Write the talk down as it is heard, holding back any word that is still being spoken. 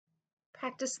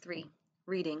Practice 3.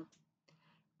 Reading.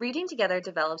 Reading together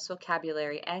develops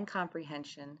vocabulary and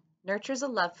comprehension, nurtures a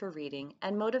love for reading,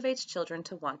 and motivates children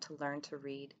to want to learn to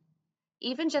read.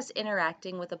 Even just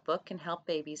interacting with a book can help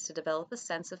babies to develop a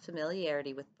sense of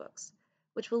familiarity with books,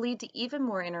 which will lead to even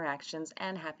more interactions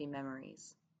and happy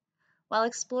memories. While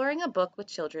exploring a book with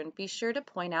children, be sure to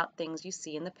point out things you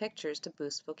see in the pictures to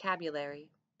boost vocabulary.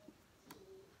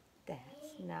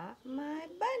 That's not my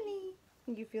bunny.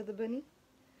 You feel the bunny?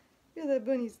 Feel that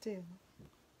bunny's tail.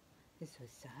 It's so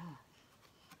soft.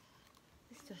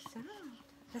 It's so soft.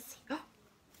 Let's see. Oh,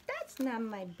 that's not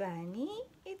my bunny.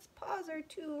 Its paws are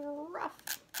too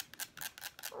rough.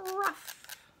 Rough.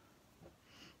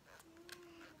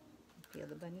 Feel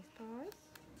the bunny's paws?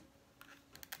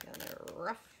 Feel they're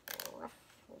rough, rough,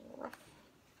 rough.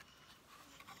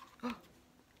 Oh,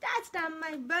 that's not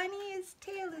my bunny. Its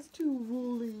tail is too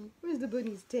woolly. Where's the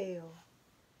bunny's tail?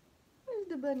 Where's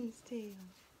the bunny's tail?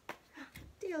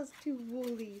 Tail's too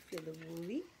woolly. Feel the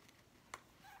woolly.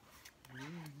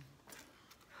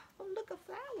 Oh, look, a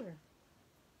flower.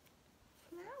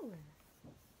 Flower.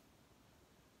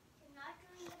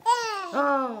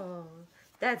 Oh,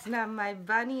 that's not my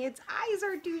bunny. Its eyes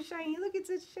are too shiny. Look at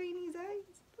its shiny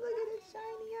eyes. Look at its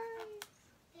shiny eyes.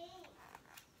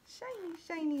 Shiny,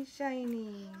 shiny,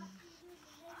 shiny.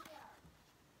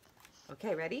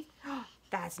 Okay, ready?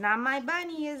 That's not my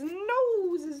bunny. His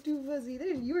nose is too fuzzy.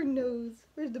 There's your nose.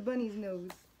 Where's the bunny's nose?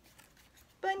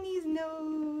 Bunny's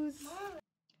nose.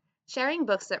 Sharing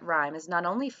books that rhyme is not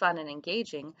only fun and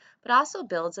engaging, but also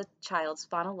builds a child's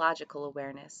phonological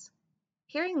awareness.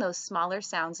 Hearing those smaller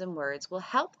sounds and words will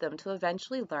help them to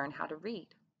eventually learn how to read.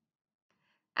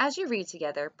 As you read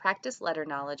together, practice letter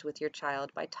knowledge with your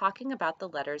child by talking about the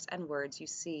letters and words you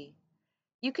see.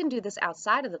 You can do this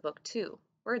outside of the book too.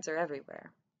 Words are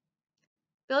everywhere.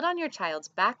 Build on your child's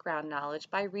background knowledge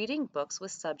by reading books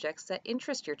with subjects that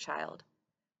interest your child.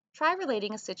 Try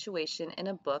relating a situation in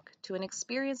a book to an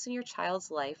experience in your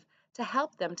child's life to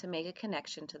help them to make a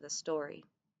connection to the story.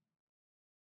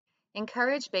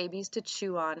 Encourage babies to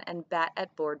chew on and bat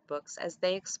at board books as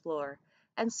they explore,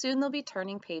 and soon they'll be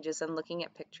turning pages and looking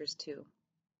at pictures too.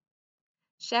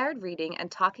 Shared reading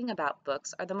and talking about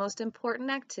books are the most important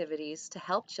activities to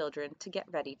help children to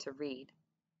get ready to read.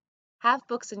 Have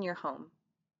books in your home.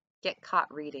 Get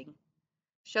caught reading.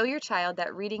 Show your child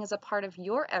that reading is a part of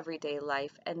your everyday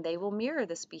life, and they will mirror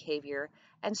this behavior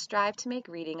and strive to make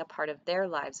reading a part of their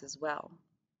lives as well.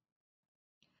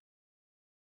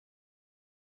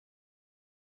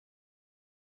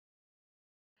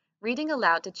 Reading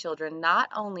aloud to children not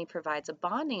only provides a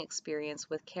bonding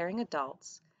experience with caring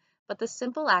adults, but the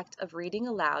simple act of reading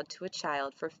aloud to a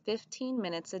child for 15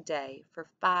 minutes a day for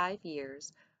 5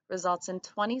 years results in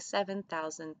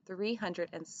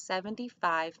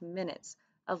 27,375 minutes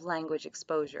of language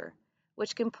exposure,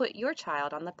 which can put your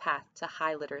child on the path to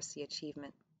high literacy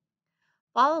achievement.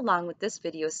 Follow along with this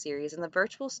video series in the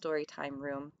virtual Storytime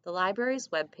Room, the library's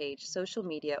webpage, social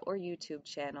media, or YouTube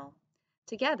channel.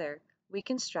 Together, we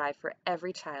can strive for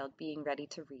every child being ready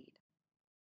to read.